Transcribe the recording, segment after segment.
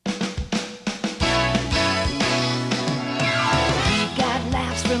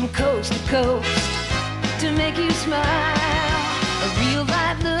coast to coast to make you smile. A real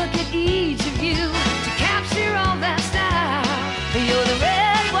life look at each of you to capture all that style. You're the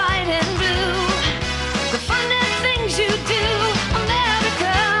red, white, and blue, the fun and things you do.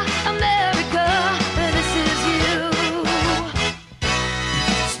 America, America, this is you.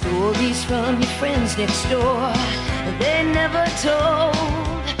 Stories from your friends next door, they never told.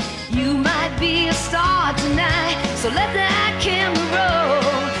 You might be a star tonight, so let that camera roll.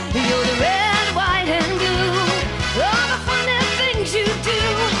 You're the red, white, and blue, all the fun and things you do.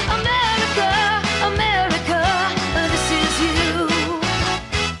 America, America, this is you.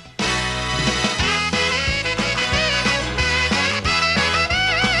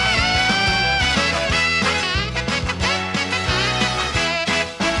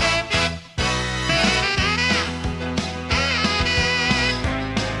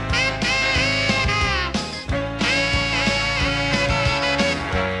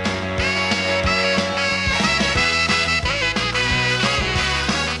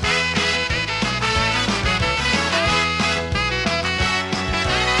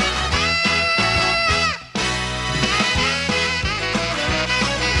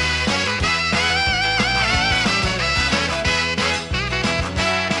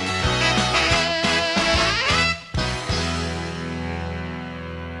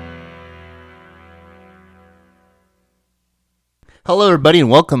 Hello, everybody, and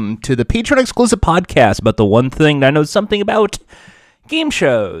welcome to the Patreon exclusive podcast about the one thing that I know something about: game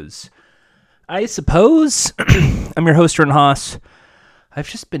shows. I suppose I'm your host, Ron Haas. I've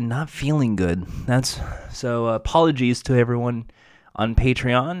just been not feeling good. So apologies to everyone on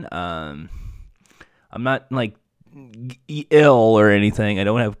Patreon. I'm not like ill or anything. I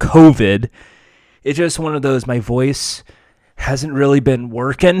don't have COVID. It's just one of those. My voice hasn't really been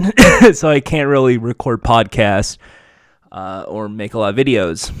working, so I can't really record podcasts. Or make a lot of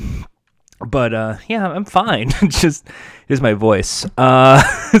videos. But, yeah, I'm fine. It's my voice.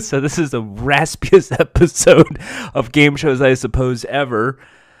 So this is the raspiest episode of game shows, I suppose, ever.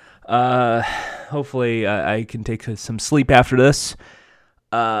 Hopefully, I can take some sleep after this.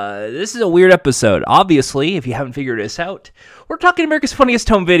 This is a weird episode. Obviously, if you haven't figured this out, we're talking America's Funniest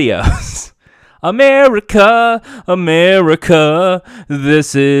Home Videos. America, America,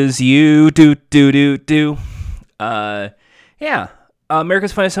 this is you. Do, do, do, do. Yeah,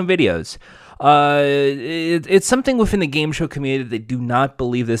 America's Funniest Home Videos. It's something within the game show community that they do not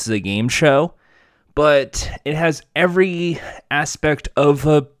believe this is a game show, but it has every aspect of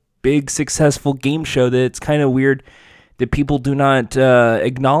a big, successful game show that it's kind of weird that people do not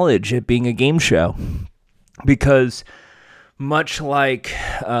acknowledge it being a game show. Because much like,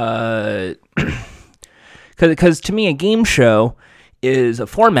 because to me, a game show is a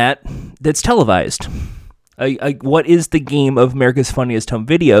format that's televised. What is the game of America's Funniest Home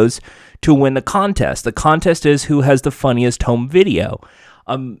Videos to win the contest? The contest is who has the funniest home video.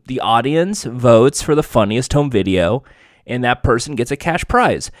 The audience votes for the funniest home video, and that person gets a cash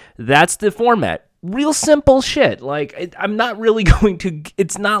prize. That's the format. Real simple shit. Like, I'm not really going to...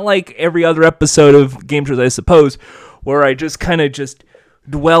 It's not like every other episode of game shows, I suppose, where I just kind of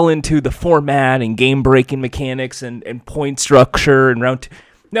dwell into the format and game-breaking mechanics and point structure and round...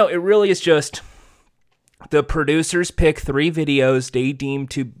 No, it really is just... The producers pick 3 videos they deem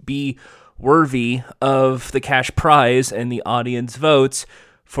to be worthy of the cash prize, and the audience votes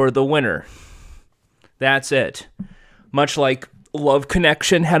for the winner. That's it. Much like Love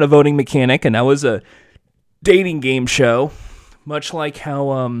Connection had a voting mechanic, and that was a dating game show. Much like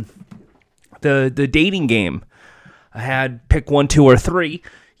how the dating game had pick 1, 2, or 3.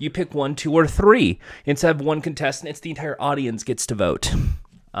 You pick 1, 2, or 3. Instead of one contestant, it's the entire audience gets to vote.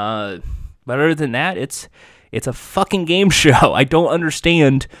 But other than that, it's a fucking game show. I don't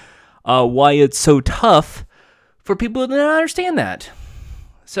understand why it's so tough for people to not understand that.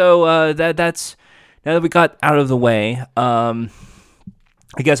 So that's now that we got out of the way. I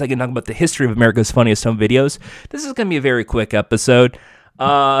guess I can talk about the history of America's Funniest Home Videos. This is going to be a very quick episode.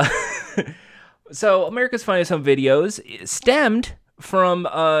 So America's Funniest Home Videos stemmed from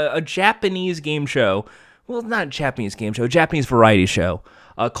a Japanese game show. Well, not a Japanese game show, a Japanese variety show.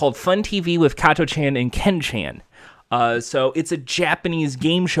 Called Fun TV with Kato-chan and Ken-chan. So it's a Japanese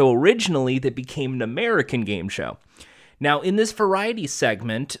game show originally that became an American game show. Now, in this variety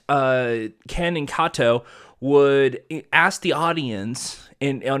segment, Ken and Kato would ask the audience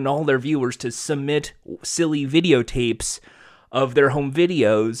and all their viewers to submit silly videotapes of their home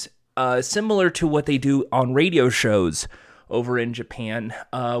videos, similar to what they do on radio shows over in Japan,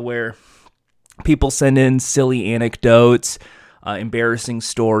 where people send in silly anecdotes, embarrassing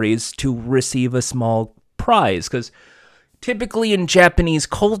stories to receive a small prize. Because typically in Japanese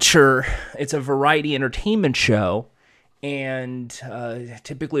culture, it's a variety entertainment show. And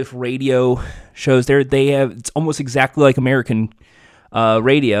typically with radio shows, it's almost exactly like American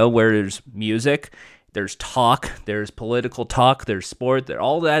radio, where there's music, there's talk, there's political talk, there's sport,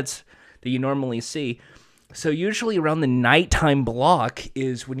 all that you normally see. So usually around the nighttime block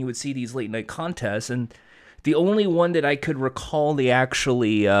is when you would see these late night contests, and the only one that I could recall they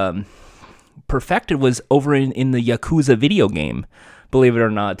actually perfected was over in the Yakuza video game. Believe it or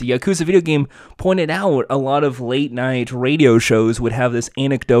not, the Yakuza video game pointed out a lot of late night radio shows would have this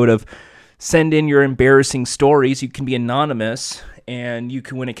anecdote of send in your embarrassing stories. You can be anonymous and you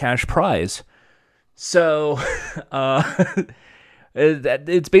can win a cash prize. So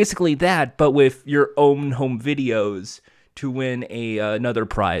it's basically that, but with your own home videos to win another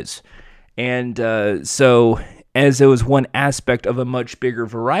prize. And so as it was one aspect of a much bigger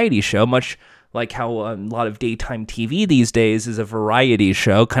variety show, much like how a lot of daytime TV these days is a variety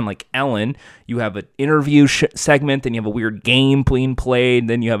show, kind of like Ellen. You have an interview segment, then you have a weird game being played,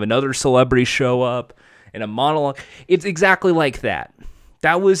 then you have another celebrity show up, and a monologue. It's exactly like that.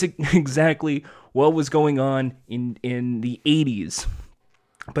 That was exactly what was going on in the 80s.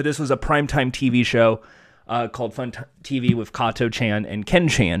 But this was a primetime TV show called Fun TV with Kato-chan and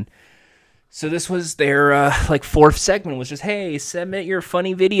Ken-chan. So this was their fourth segment, was just, hey, submit your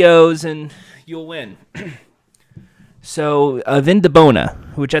funny videos and you'll win. So Vin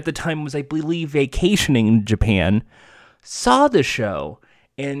DeBona, which at the time was, I believe, vacationing in Japan, saw the show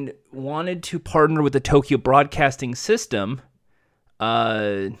and wanted to partner with the Tokyo Broadcasting System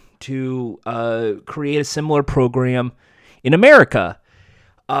to create a similar program in America,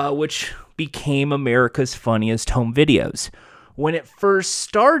 which became America's Funniest Home Videos. When it first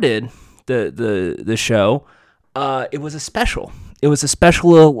started, the show, it was a special. It was a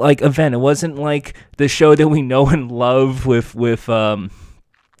special like event. It wasn't like the show that we know and love with a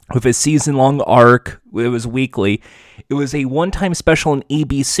season-long arc. It was weekly. It was a one-time special on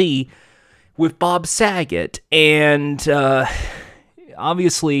ABC with Bob Saget, and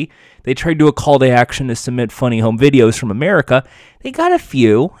obviously they tried to do a call to action to submit funny home videos from America. They got a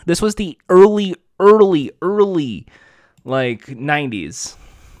few. This was the early like 90s.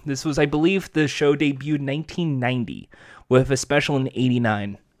 This was, I believe, the show debuted in 1990 with a special in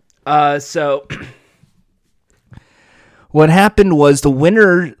 89. So what happened was the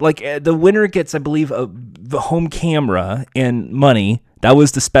winner gets, I believe, the home camera and money. That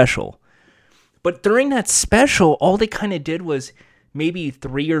was the special. But during that special, all they kind of did was maybe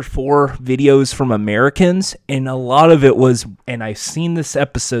 3 or 4 videos from Americans, and a lot of it was, and I've seen this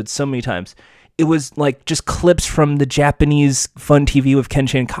episode so many times, it was like just clips from the Japanese Fun TV with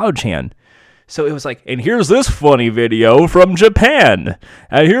Ken-chan and Kao-chan. So it was like, and here's this funny video from Japan,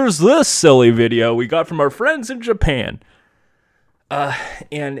 and here's this silly video we got from our friends in Japan.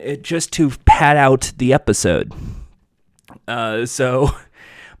 And it just to pad out the episode. So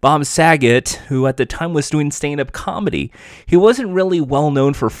Bob Saget, who at the time was doing stand-up comedy, he wasn't really well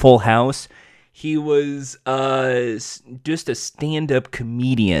known for Full House. He was just a stand-up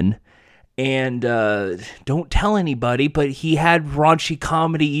comedian. And don't tell anybody, but he had raunchy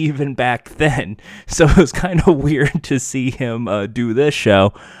comedy even back then. So it was kind of weird to see him do this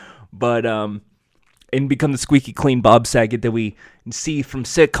show. But and become the squeaky clean Bob Saget that we see from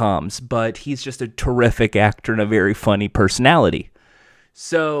sitcoms. But he's just a terrific actor and a very funny personality.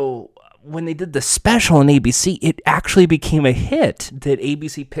 So when they did the special on ABC, it actually became a hit that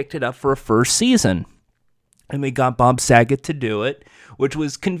ABC picked it up for a first season. And they got Bob Saget to do it, which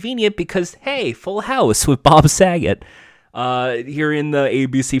was convenient because, hey, Full House with Bob Saget. You're in the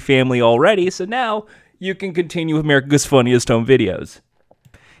ABC family already, so now you can continue with America's Funniest Home Videos.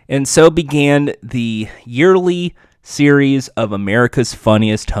 And so began the yearly series of America's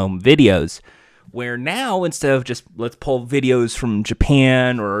Funniest Home Videos, where now, instead of just let's pull videos from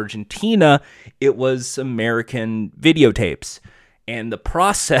Japan or Argentina, it was American videotapes. And the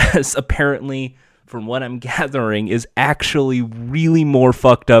process, apparently, from what I'm gathering, is actually really more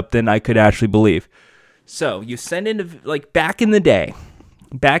fucked up than I could actually believe. So you send in back in the day,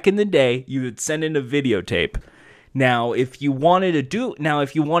 you would send in a videotape. Now, if you wanted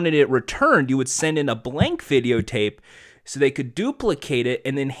it returned, you would send in a blank videotape so they could duplicate it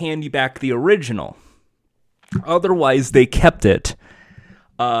and then hand you back the original. Otherwise, they kept it.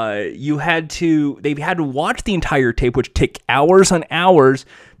 They had to watch the entire tape, which took hours on hours,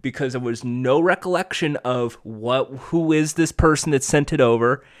 because there was no recollection of who is this person that sent it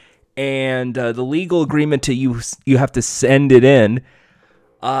over, and the legal agreement to you have to send it in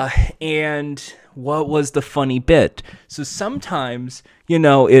And what was the funny bit? So sometimes,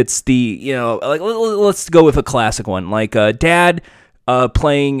 it's the, like, let's go with a classic one, like dad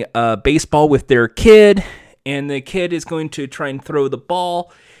playing baseball with their kid, and the kid is going to try and throw the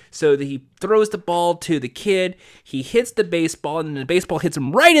ball. So he throws the ball to the kid, he hits the baseball, and the baseball hits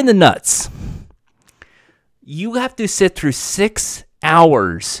him right in the nuts. You have to sit through 6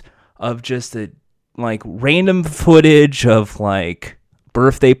 hours of just random footage of like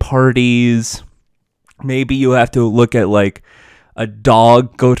birthday parties. Maybe you have to look at like a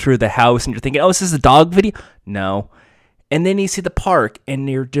dog go through the house and you're thinking, oh, is this a dog video? No. And then you see the park and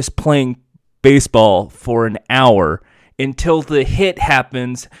you're just playing baseball for an hour until the hit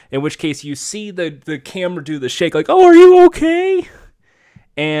happens, in which case you see the camera do the shake like, oh, are you okay?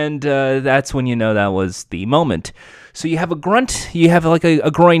 And that's when you know that was the moment. So you have a grunt, you have like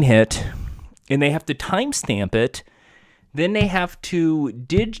a groin hit, and they have to timestamp it. Then they have to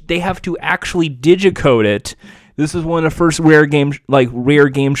actually digicode it. This is one of the first rare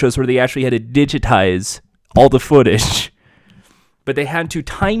game shows where they actually had to digitize all the footage. But they had to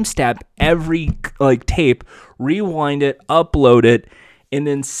timestamp every tape, rewind it, upload it, and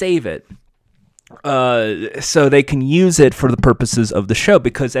then save it. So they can use it for the purposes of the show,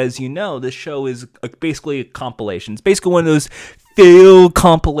 because as you know, this show is basically a compilation. It's basically one of those fail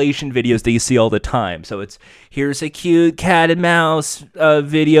compilation videos that you see all the time. So here's a cute cat and mouse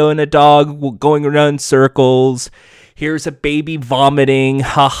video and a dog going around in circles. Here's a baby vomiting,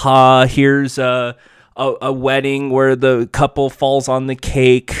 haha. Here's a wedding where the couple falls on the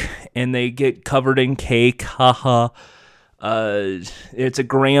cake and they get covered in cake, haha. It's a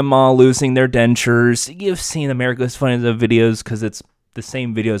grandma losing their dentures. You've seen America's Funniest videos because it's the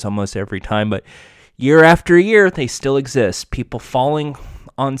same videos almost every time, but year after year, they still exist. People falling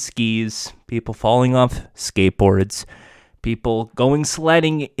on skis, people falling off skateboards, people going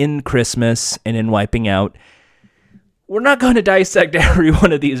sledding in Christmas and then wiping out. We're not going to dissect every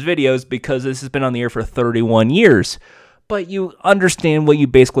one of these videos because this has been on the air for 31 years. But you understand what you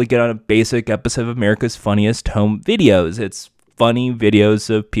basically get on a basic episode of America's Funniest Home Videos. It's funny videos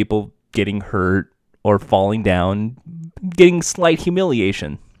of people getting hurt or falling down, getting slight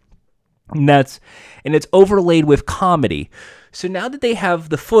humiliation. And it's overlaid with comedy. So now that they have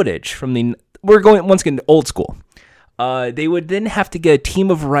the footage from we're going once again to old school. They would then have to get a team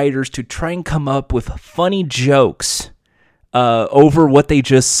of writers to try and come up with funny jokes over what they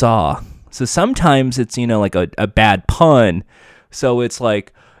just saw. So sometimes it's, like a bad pun. So it's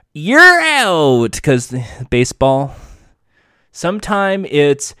like, you're out, because baseball. Sometime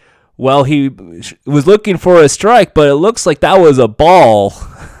it's, well, he was looking for a strike, but it looks like that was a ball.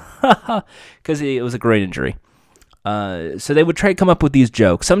 Because it was a groin injury. So they would try to come up with these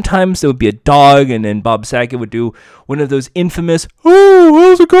jokes. Sometimes it would be a dog, and then Bob Saget would do one of those infamous, oh,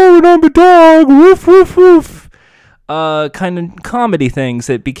 how's it going, I'm a dog, woof, woof, woof. Kind of comedy things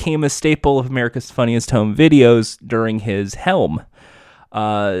that became a staple of America's Funniest Home Videos during his helm.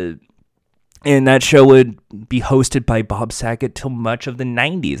 And that show would be hosted by Bob Saget till much of the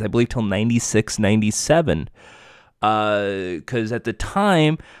 90s, I believe till 96, 97. Because at the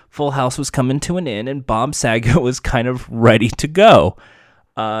time, Full House was coming to an end and Bob Saget was kind of ready to go.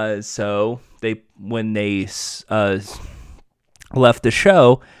 So when they left the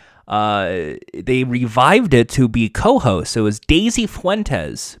show, they revived it to be co-hosts. So it was Daisy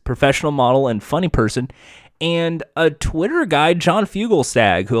Fuentes, professional model and funny person, and a Twitter guy, John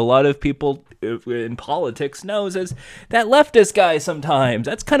Fugelsang, who a lot of people in politics knows as that leftist guy sometimes.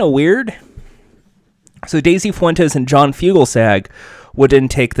 That's kind of weird. So Daisy Fuentes and John Fugelsang would then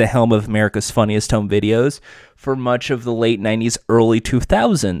take the helm of America's Funniest Home Videos for much of the late 90s, early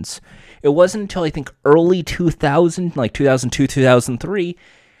 2000s. It wasn't until I think early 2000, like 2002, 2003,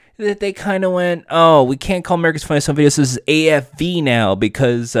 that they kind of went, oh, we can't call America's Funniest Home Videos, this is AFV now,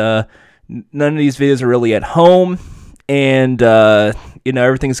 because none of these videos are really at home, and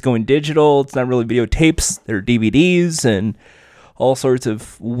everything's going digital. It's not really videotapes, they're DVDs, and all sorts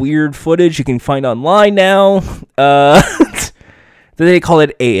of weird footage you can find online now. They call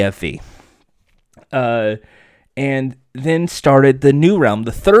it AFV. And then started the new realm.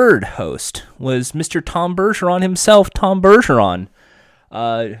 The third host was Mr. Tom Bergeron himself, Tom Bergeron,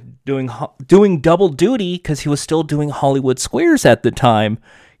 doing double duty because he was still doing Hollywood Squares at the time.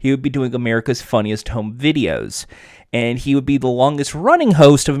 He would be doing America's Funniest Home Videos. And he would be the longest running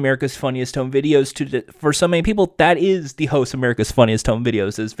host of America's Funniest Home Videos. For so many people, that is the host of America's Funniest Home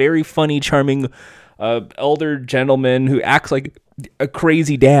Videos. This very funny, charming elder gentleman who acts like a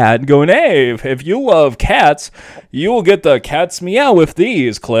crazy dad going, hey, if you love cats, you will get the Cats Meow with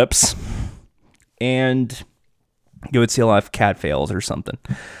these clips. And You would see a lot of cat fails or something.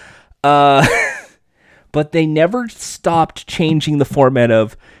 But they never stopped changing the format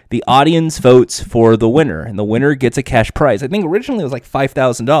of the audience votes for the winner, and the winner gets a cash prize. I think originally it was like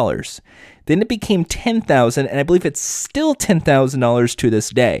 $5,000. Then it became $10,000, and I believe it's still $10,000 to this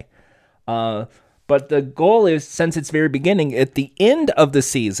day. But the goal is, since its very beginning, at the end of the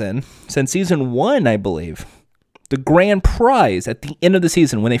season, since season 1, I believe, the grand prize at the end of the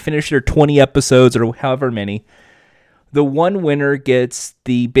season, when they finish their 20 episodes or however many, the one winner gets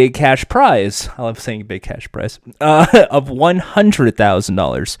the big cash prize. I love saying big cash prize of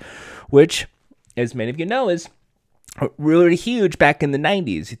 $100,000, which, as many of you know, is really huge back in the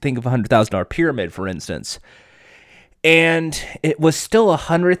 90s. You think of a $100,000 pyramid, for instance. And it was still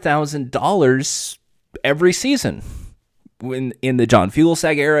 $100,000 every season. In the John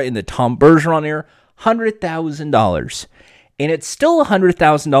Fugelsang era, in the Tom Bergeron era, $100,000. And it's still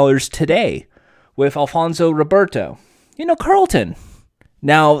 $100,000 today with Alfonso Roberto. Carlton.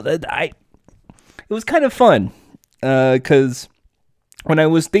 Now, it was kind of fun because when I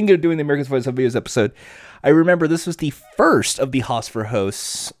was thinking of doing the America's Funniest Home Videos episode, I remember this was the first of the Host for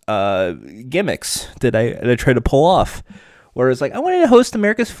Hosts gimmicks that I tried to pull off. Where it's like, I wanted to host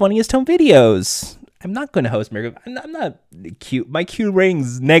America's Funniest Home Videos. I'm not going to host America. I'm not cute. My Q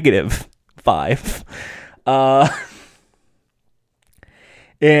rating's -5.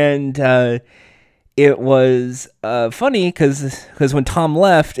 It was funny because when Tom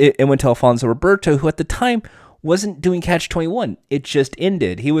left, it went to Alfonso Roberto, who at the time wasn't doing Catch 21. It just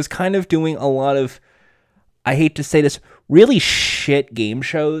ended. He was kind of doing a lot of, I hate to say this, really shit game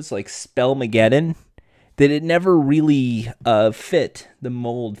shows like Spellmageddon, that it never really fit the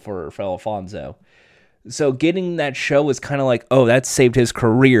mold for Alfonso. So getting that show was kind of like, oh, that saved his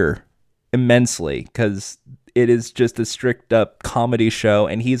career immensely, because it is just a strict up comedy show,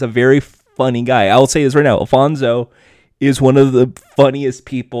 and he's a very funny guy. I'll say this right now. Alfonso is one of the funniest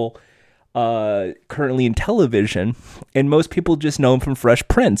people currently in television, and most people just know him from Fresh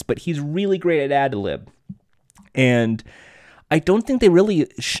Prince, but he's really great at ad-lib. And I don't think they really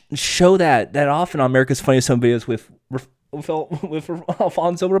show that often on America's Funniest Home Videos with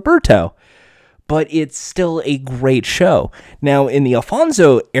Alfonso Roberto. But it's still a great show. Now, in the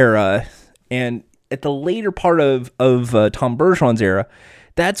Alfonso era, and at the later part of Tom Bergeron's era,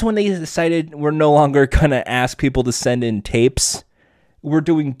 that's when they decided we're no longer going to ask people to send in tapes. We're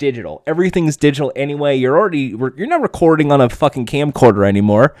doing digital. Everything's digital anyway. You're not recording on a fucking camcorder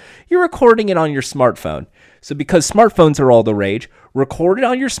anymore. You're recording it on your smartphone. So because smartphones are all the rage, record it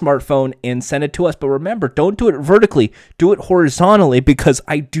on your smartphone and send it to us. But remember, don't do it vertically. Do it horizontally, because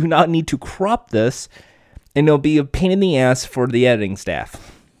I do not need to crop this, and it'll be a pain in the ass for the editing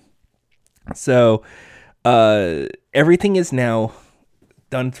staff. So everything is now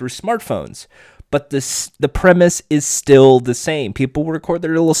done through smartphones, but the premise is still the same. People record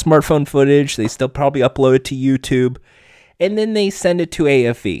their little smartphone footage, they still probably upload it to YouTube, and then they send it to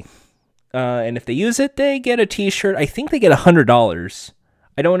AFE. And if they use it, they get a t-shirt. I think they get $100.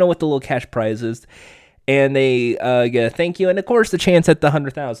 I don't know what the little cash prize is. And they get a thank you, and of course the chance at the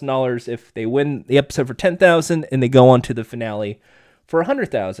 $100,000 if they win the episode for $10,000 and they go on to the finale for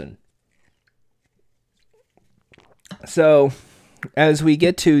 $100,000. So as we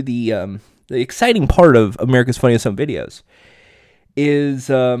get to the exciting part of America's Funniest Home Videos is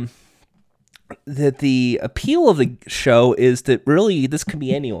that the appeal of the show is that really this can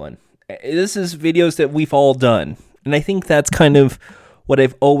be anyone. This is videos that we've all done. And I think that's kind of what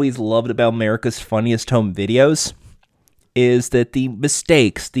I've always loved about America's Funniest Home Videos, is that the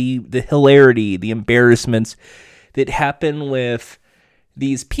mistakes, the hilarity, the embarrassments that happen with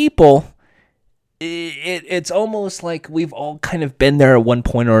these people, it's almost like we've all kind of been there at one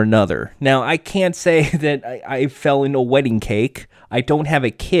point or another. Now, I can't say that I fell into a wedding cake. I don't have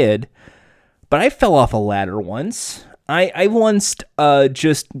a kid, but I fell off a ladder once. I once I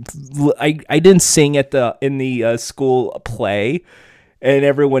didn't sing in the school play, and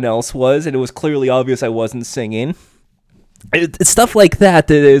everyone else was, and it was clearly obvious I wasn't singing. It's stuff like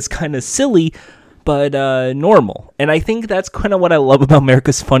that is kind of silly, but normal. And I think that's kind of what I love about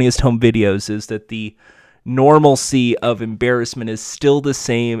America's Funniest Home Videos, is that the normalcy of embarrassment is still the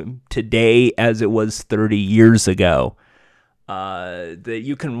same today as it was 30 years ago. That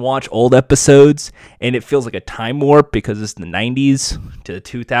you can watch old episodes and it feels like a time warp, because it's the 90s to the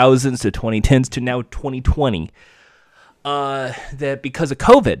 2000s to 2010s to now 2020. That because of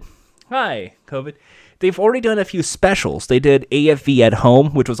COVID. Hi, COVID. They've already done a few specials. They did AFV at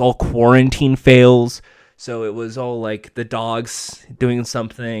Home, which was all quarantine fails. So it was all like the dogs doing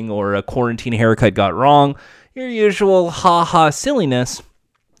something, or a quarantine haircut got wrong. Your usual ha-ha silliness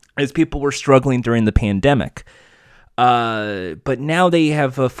as people were struggling during the pandemic. But now they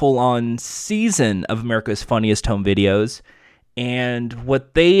have a full-on season of America's Funniest Home Videos, and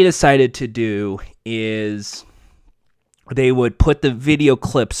what they decided to do is they would put the video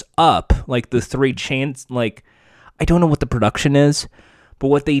clips up, like the 3 chains, like, I don't know what the production is, but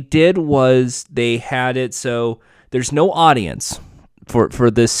what they did was they had it so there's no audience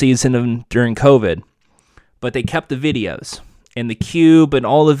for this season during COVID, but they kept the videos and the cube and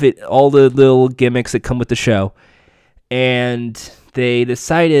all of it, all the little gimmicks that come with the show. And they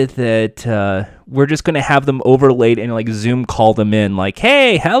decided that we're just going to have them overlaid and like Zoom call them in like,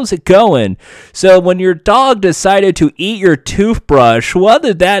 hey, how's it going? So when your dog decided to eat your toothbrush, what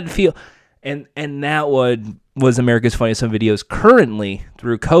did that feel? And that was America's Funniest Home Videos currently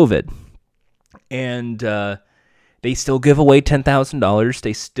through COVID. And they still give away $10,000.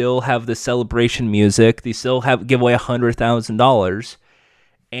 They still have the celebration music. They still give away $100,000.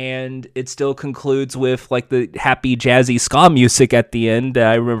 And it still concludes with like the happy jazzy ska music at the end.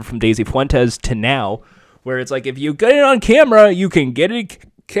 I remember from Daisy Fuentes to now, where it's like, if you get it on camera, you can get it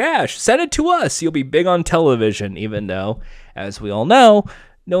cash. Send it to us. You'll be big on television, even though, as we all know,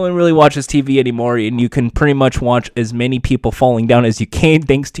 no one really watches TV anymore, and you can pretty much watch as many people falling down as you can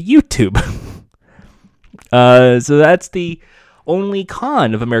thanks to YouTube. So that's the only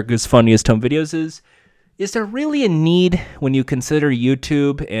con of America's Funniest Home Videos is there really a need when you consider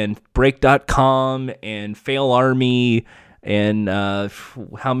YouTube and Break.com and Fail Army and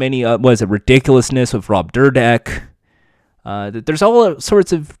how many, was it Ridiculousness with Rob Dyrdek? There's all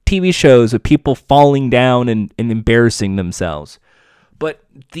sorts of TV shows with people falling down and embarrassing themselves. But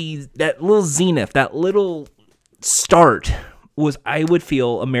that little zenith, that little start was, I would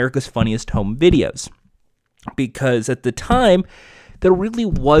feel, America's Funniest Home Videos. Because at the time, there really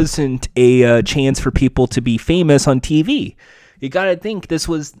wasn't a chance for people to be famous on TV. You gotta think, this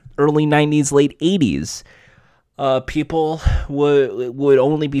was early 90s, late 80s. People would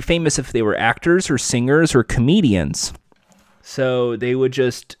only be famous if they were actors or singers or comedians. So they would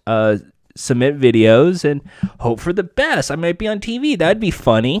just submit videos and hope for the best. I might be on TV. That'd be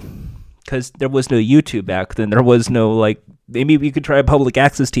funny. Because there was no YouTube back then. There was no, like, maybe we could try a public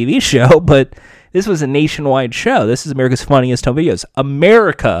access TV show, but this was a nationwide show. This is America's Funniest Home Videos.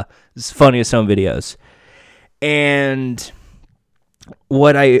 America's Funniest Home Videos. And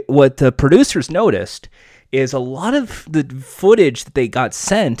what the producers noticed is a lot of the footage that they got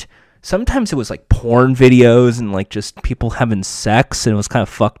sent, sometimes it was like porn videos and like just people having sex and it was kind of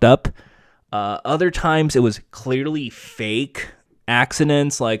fucked up. Other times it was clearly fake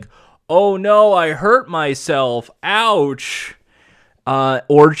accidents like, oh no, I hurt myself, ouch,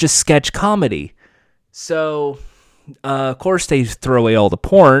 or just sketch comedy. So, of course, they throw away all the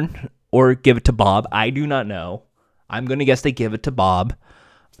porn or give it to Bob. I do not know. I'm going to guess they give it to Bob.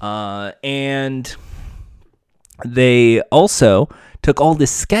 And they also took all the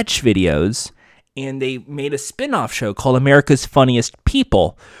sketch videos and they made a spin-off show called America's Funniest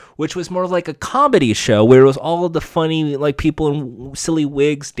People, which was more like a comedy show where it was all of the funny, like, people in silly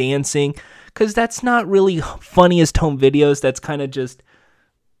wigs dancing, because that's not really Funniest Home Videos. That's kind of just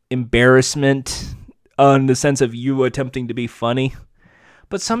embarrassment in the sense of you attempting to be funny.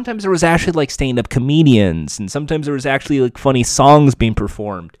 But sometimes there was actually like stand-up comedians, and sometimes there was actually like funny songs being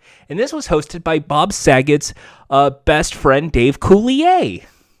performed. And this was hosted by Bob Saget's best friend, Dave Coulier.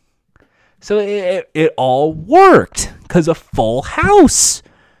 So it all worked because of Full House.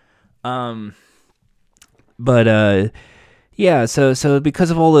 Yeah, so because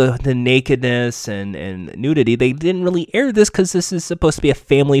of all the nakedness and nudity, they didn't really air this because this is supposed to be a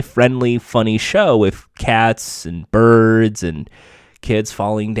family-friendly, funny show with cats and birds and kids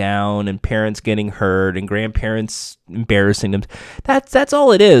falling down and parents getting hurt and grandparents embarrassing them. That's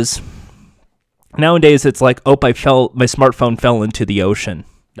all it is. Nowadays, it's like, oh, my smartphone fell into the ocean.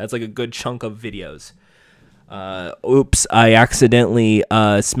 That's like a good chunk of videos. Oops, I accidentally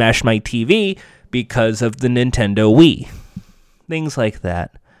smashed my TV because of the Nintendo Wii. Things like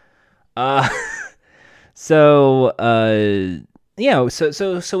that. So with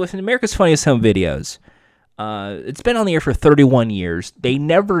America's Funniest Home Videos, it's been on the air for 31 years. They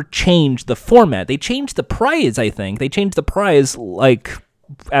never changed the format. They changed the prize, I think. They changed the prize like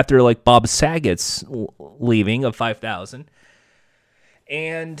after like Bob Saget's leaving of $5,000.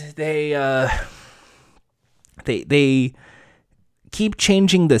 And they keep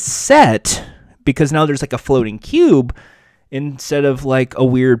changing the set because now there's like a floating cube instead of like a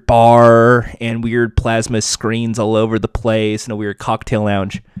weird bar and weird plasma screens all over the place and a weird cocktail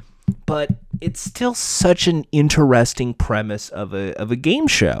lounge. But it's still such an interesting premise of a game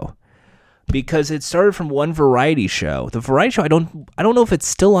show because it started from one variety show. The variety show, I don't know if it's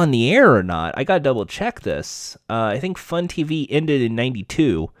still on the air or not. I gotta double check this. I think Fun TV ended in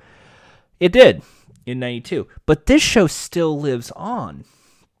 92. It did in 92, but this show still lives on,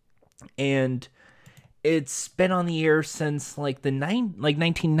 and it's been on the air since like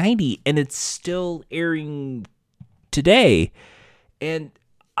 1990, and it's still airing today. And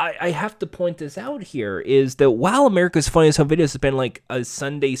I have to point this out here, is that while America's Funniest Home Videos has been like a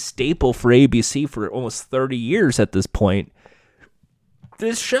Sunday staple for ABC for almost 30 years at this point,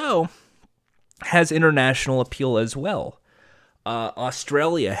 this show has international appeal as well.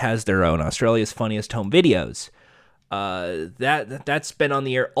 Australia has their own, Australia's Funniest Home Videos. That's been on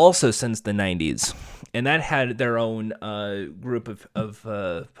the air also since the 90s, and that had their own group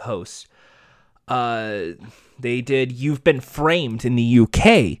of hosts. They did You've Been Framed in the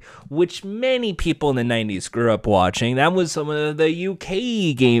UK, which many people in the 90s grew up watching. That was some of the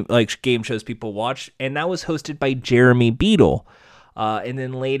UK game shows people watched, and that was hosted by Jeremy Beadle. And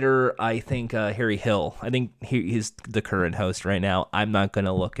then later, I think Harry Hill. I think he's the current host right now. I'm not going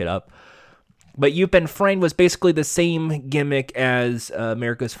to look it up. But You've Been Framed was basically the same gimmick as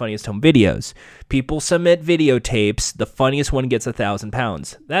America's Funniest Home Videos. People submit videotapes. The funniest one gets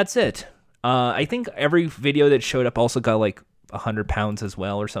 £1,000. That's it. I think every video that showed up also got like £100 as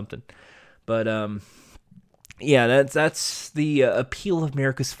well or something. But yeah, that's the appeal of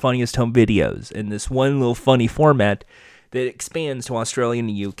America's Funniest Home Videos in this one little funny format that expands to Australia and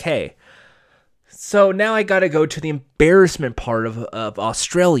the UK. So now I got to go to the embarrassment part of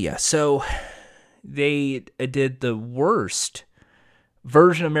Australia. So they did the worst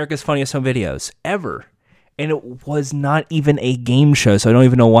version of America's Funniest Home Videos ever. And it was not even a game show, so I don't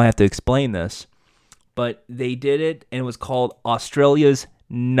even know why I have to explain this. But they did it, and it was called Australia's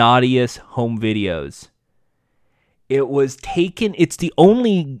Naughtiest Home Videos. It's the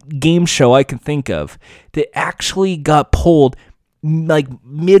only game show I can think of that actually got pulled like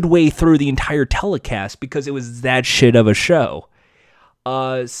midway through the entire telecast because it was that shit of a show.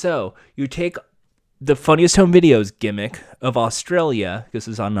 So you take the Funniest Home Videos gimmick of Australia, this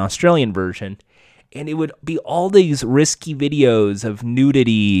is on an Australian version, and it would be all these risky videos of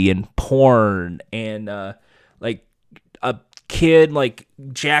nudity and porn and like a kid like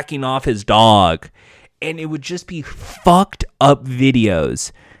jacking off his dog. And it would just be fucked up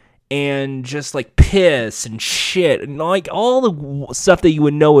videos and just like piss and shit and like all the stuff that you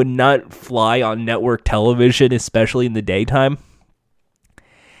would know would not fly on network television, especially in the daytime.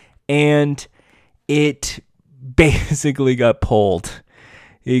 And it basically got pulled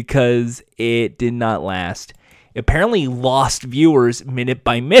because it did not last. It apparently lost viewers minute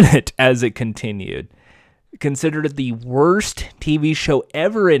by minute as it continued. Considered the worst TV show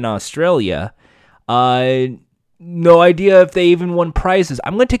ever in Australia. No idea if they even won prizes.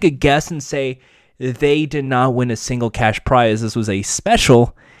 I'm going to take a guess and say they did not win a single cash prize. This was a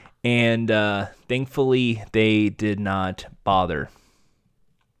special, and thankfully they did not bother.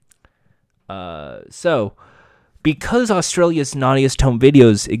 So, because Australia's Naughtiest Home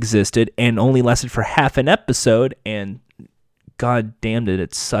Videos existed and only lasted for half an episode, and god damn did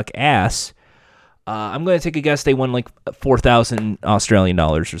it suck ass, I'm going to take a guess they won like 4,000 Australian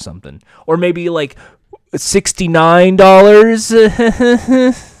dollars or something. Or maybe like $69.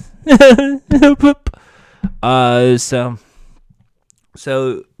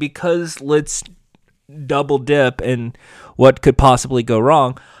 So because let's double dip and what could possibly go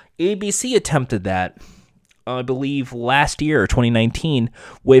wrong, ABC attempted that, I believe, last year, 2019,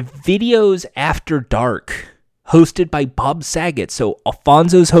 with Videos After Dark, hosted by Bob Saget. So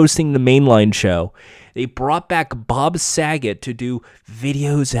Alfonso's hosting the mainline show. They brought back Bob Saget to do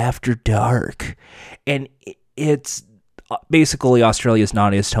Videos After Dark. And it's basically Australia's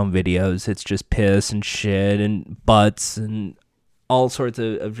Naughtiest Home Videos. It's just piss and shit and butts and all sorts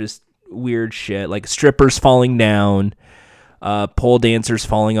of just weird shit. Like strippers falling down, pole dancers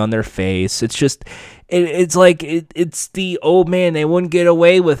falling on their face. It's just... It's like, it's the, oh man, they wouldn't get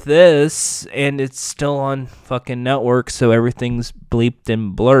away with this, and it's still on fucking network, so everything's bleeped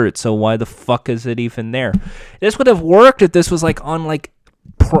and blurred, so why the fuck is it even there? This would have worked if this was like on like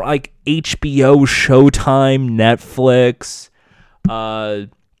HBO, Showtime, Netflix, a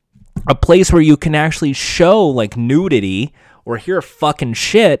place where you can actually show like nudity or hear fucking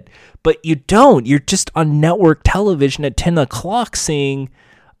shit, but you don't. You're just on network television at 10 o'clock seeing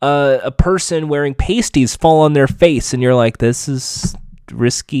a person wearing pasties fall on their face, and you're like, this is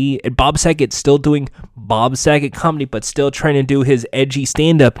risky. And Bob Saget's still doing Bob Saget comedy, but still trying to do his edgy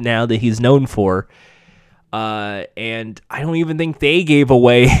stand-up now that he's known for. And I don't even think they gave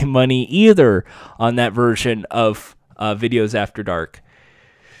away money either on that version of Videos After Dark.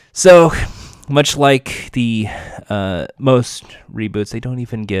 So much like the most reboots, they don't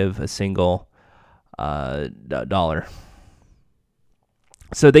even give a single dollar.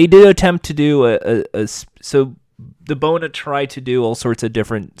 So they did attempt to do so the Bona tried to do all sorts of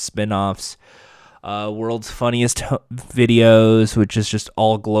different spin-offs. World's Funniest Videos, which is just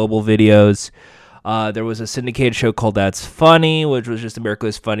all global videos. There was a syndicated show called That's Funny, which was just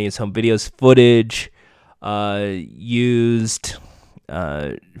America's Funniest Home Videos footage used.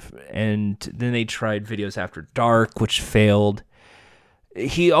 And then they tried Videos After Dark, which failed.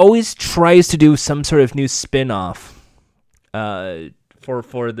 He always tries to do some sort of new spin-off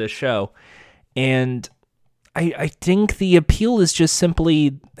for the show. And I think the appeal is just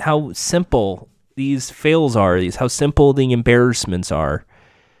simply how simple these fails are, how simple the embarrassments are.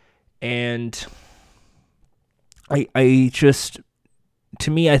 And I just,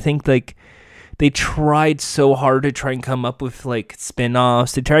 to me, I think like they tried so hard to try and come up with like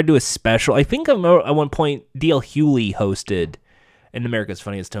spin-offs. They tried to do a special. I think at one point D.L. Hewley hosted in America's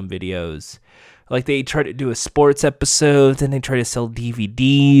Funniest Home Videos. Like they tried to do a sports episode, then they tried to sell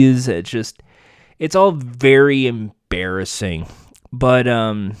DVDs. It's all very embarrassing. But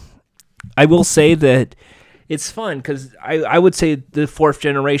I will say that it's fun because I would say the fourth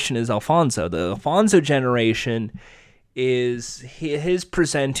generation is Alfonso. The Alfonso generation is his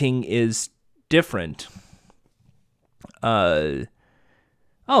presenting is different.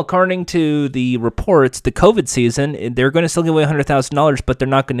 According to the reports, the COVID season, they're going to still give away $100,000, but they're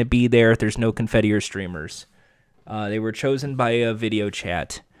not going to be there if there's no confetti or streamers. They were chosen by a video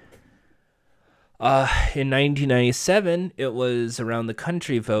chat. In 1997, it was around the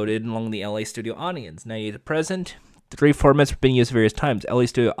country voted along the LA studio audience. 98 to present, 3 formats have been used various times. LA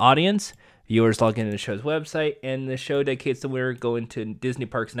studio audience, viewers log into the show's website, and the show dedicates the winner going to Disney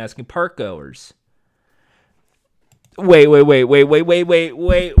parks and asking park goers. Wait, what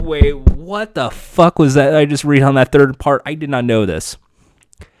the fuck was that? I just read on that third part. I did not know this.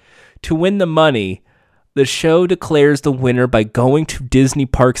 To win the money, the show declares the winner by going to Disney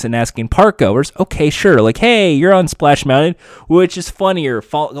parks and asking park goers. Okay, sure. Like, hey, you're on Splash Mountain. Which is funnier,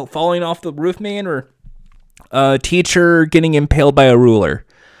 falling off the roof, man, or a teacher getting impaled by a ruler?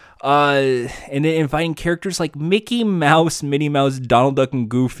 And then inviting characters like Mickey Mouse, Minnie Mouse, Donald Duck, and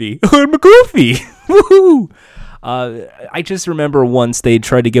Goofy. I'm a Goofy! Woohoo! I just remember once they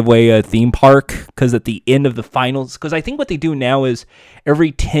tried to give away a theme park because at the end of the finals, because I think what they do now is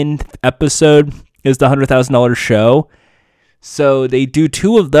every 10th episode is the $100,000 show. So they do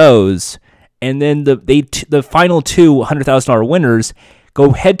 2 of those, and then the final 2 $100,000 winners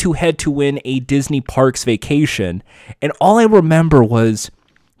go head to head to win a Disney Parks vacation. And all I remember was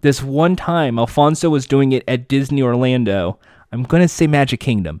this one time Alfonso was doing it at Disney Orlando. I'm going to say Magic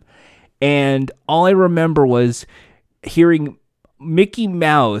Kingdom. And all I remember was hearing Mickey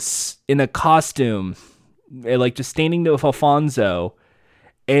Mouse in a costume, like just standing there with Alfonso,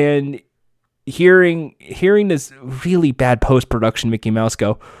 and hearing this really bad post-production Mickey Mouse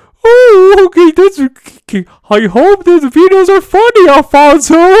go, "Oh, okay, that's okay. I hope that the videos are funny,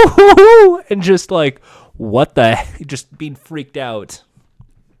 Alfonso." And just like, what the heck? Just being freaked out.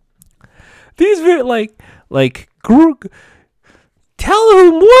 These tell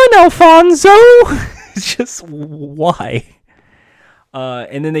whom won, Alfonso. It's just why.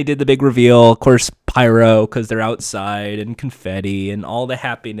 And then they did the big reveal, of course, pyro, because they're outside, and confetti, and all the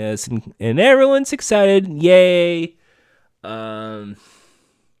happiness, and everyone's excited, yay. And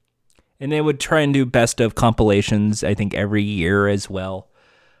they would try and do best of compilations, I think, every year as well.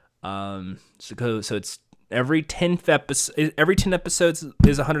 So it's every 10 episodes is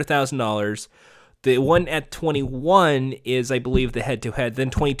 $100,000. The one at 21 is, I believe, the head-to-head. Then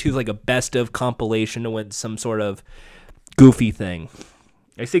 22 is like a best of compilation to win some sort of goofy thing.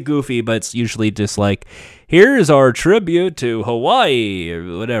 I say goofy, but it's usually just like, here's our tribute to Hawaii,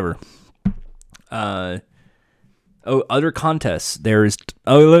 or whatever. Other contests.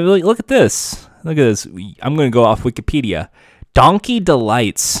 Look at this. Look at this. I'm going to go off Wikipedia. Donkey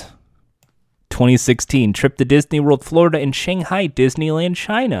Delights 2016. Trip to Disney World, Florida, and Shanghai Disneyland,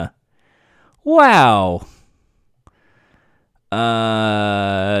 China. Wow.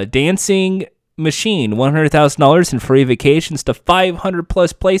 Dancing Machine, $100,000 and free vacations to 500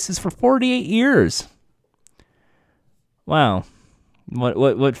 plus places for 48 years. Wow.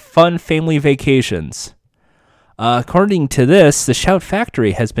 What fun family vacations. According to this, the Shout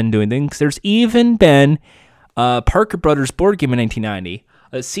Factory has been doing things. There's even been Parker Brothers board game in 1990,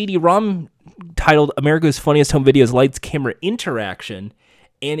 a CD-ROM titled America's Funniest Home Videos Lights Camera Interaction,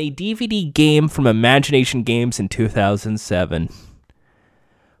 and a DVD game from Imagination Games in 2007.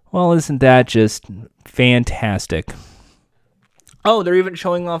 Well, isn't that just fantastic? Oh, they're even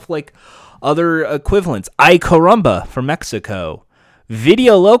showing off like other equivalents. Ay Caramba from Mexico.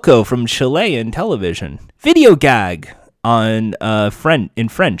 Video Loco from Chilean television. Video Gag on in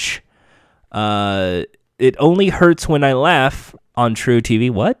French. It Only Hurts When I Laugh on True TV.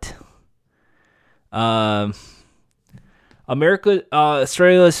 What?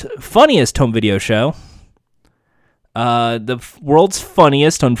 Australia's funniest home video show. The world's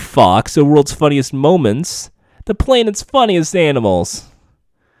funniest on Fox. The world's funniest moments. The planet's funniest animals.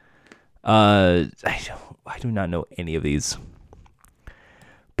 I do not know any of these.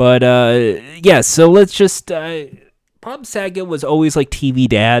 But yeah, so let's just Bob Saget was always like TV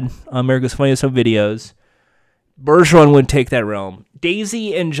dad on America's Funniest Home Videos. Bergeron would take that realm.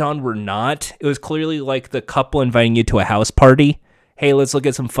 Daisy and John were not. It was clearly like the couple inviting you to a house party. Hey, let's look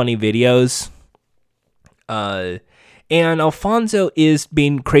at some funny videos. And Alfonso is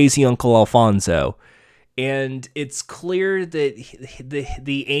being crazy Uncle Alfonso. And it's clear that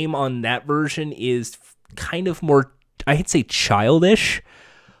the aim on that version is kind of more, I'd say, childish.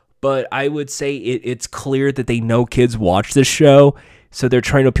 But I would say it's clear that they know kids watch this show. So they're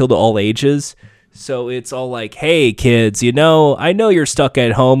trying to appeal to all ages. So it's all like, hey, kids, I know you're stuck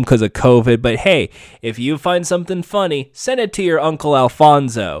at home because of COVID, but hey, if you find something funny, send it to your Uncle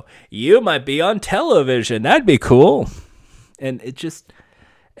Alfonso. You might be on television. That'd be cool. And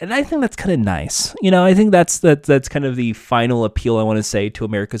I think that's kind of nice. I think that's kind of the final appeal I want to say to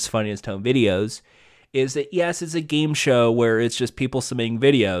America's Funniest Home Videos is that, yes, it's a game show where it's just people submitting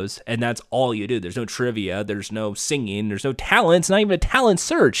videos, and that's all you do. There's no trivia, there's no singing, there's no talent. It's not even a talent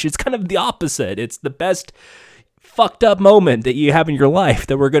search. It's kind of the opposite. It's the best fucked up moment that you have in your life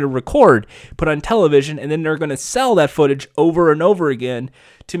that we're going to record, put on television, and then they're going to sell that footage over and over again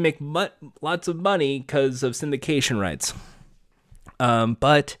to make lots of money because of syndication rights.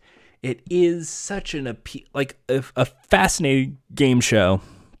 But it is such an a fascinating game show.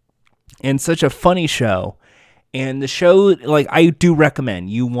 And such a funny show. And the show, I do recommend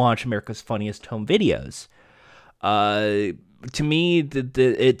you watch America's Funniest Home Videos. To me,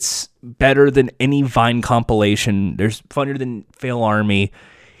 it's better than any Vine compilation. There's funnier than Fail Army.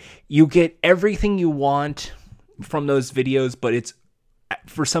 You get everything you want from those videos, but it's,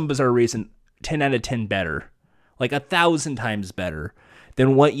 for some bizarre reason, 10 out of 10 better. 1,000 times better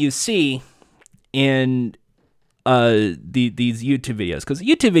than what you see in these YouTube videos, because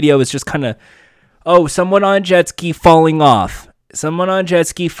YouTube video is just kind of, someone on a jet ski falling off, and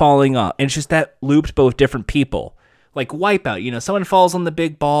it's just that looped both different people, like Wipeout. Someone falls on the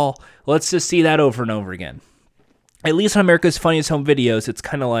big ball. Let's just see that over and over again. At least on America's Funniest Home Videos, it's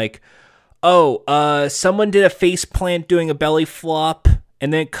kind of like, someone did a face plant doing a belly flop,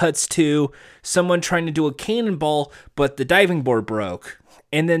 and then it cuts to someone trying to do a cannonball, but the diving board broke.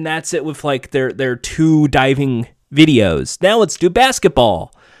 And then that's it with their two diving videos. Now let's do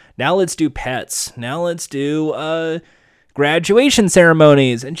basketball. Now let's do pets. Now let's do graduation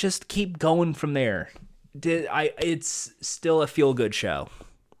ceremonies, and just keep going from there. It's still a feel-good show.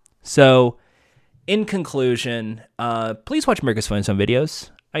 So, in conclusion, please watch America's Funniest Home Videos.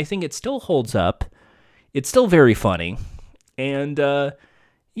 I think it still holds up. It's still very funny. And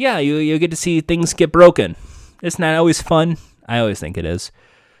you get to see things get broken. It's not always fun. I always think it is.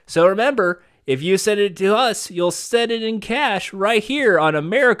 So remember, if you send it to us, you'll send it in cash right here on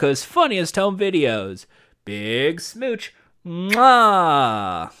America's Funniest Home Videos. Big smooch.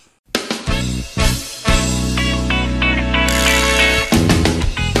 Mwah!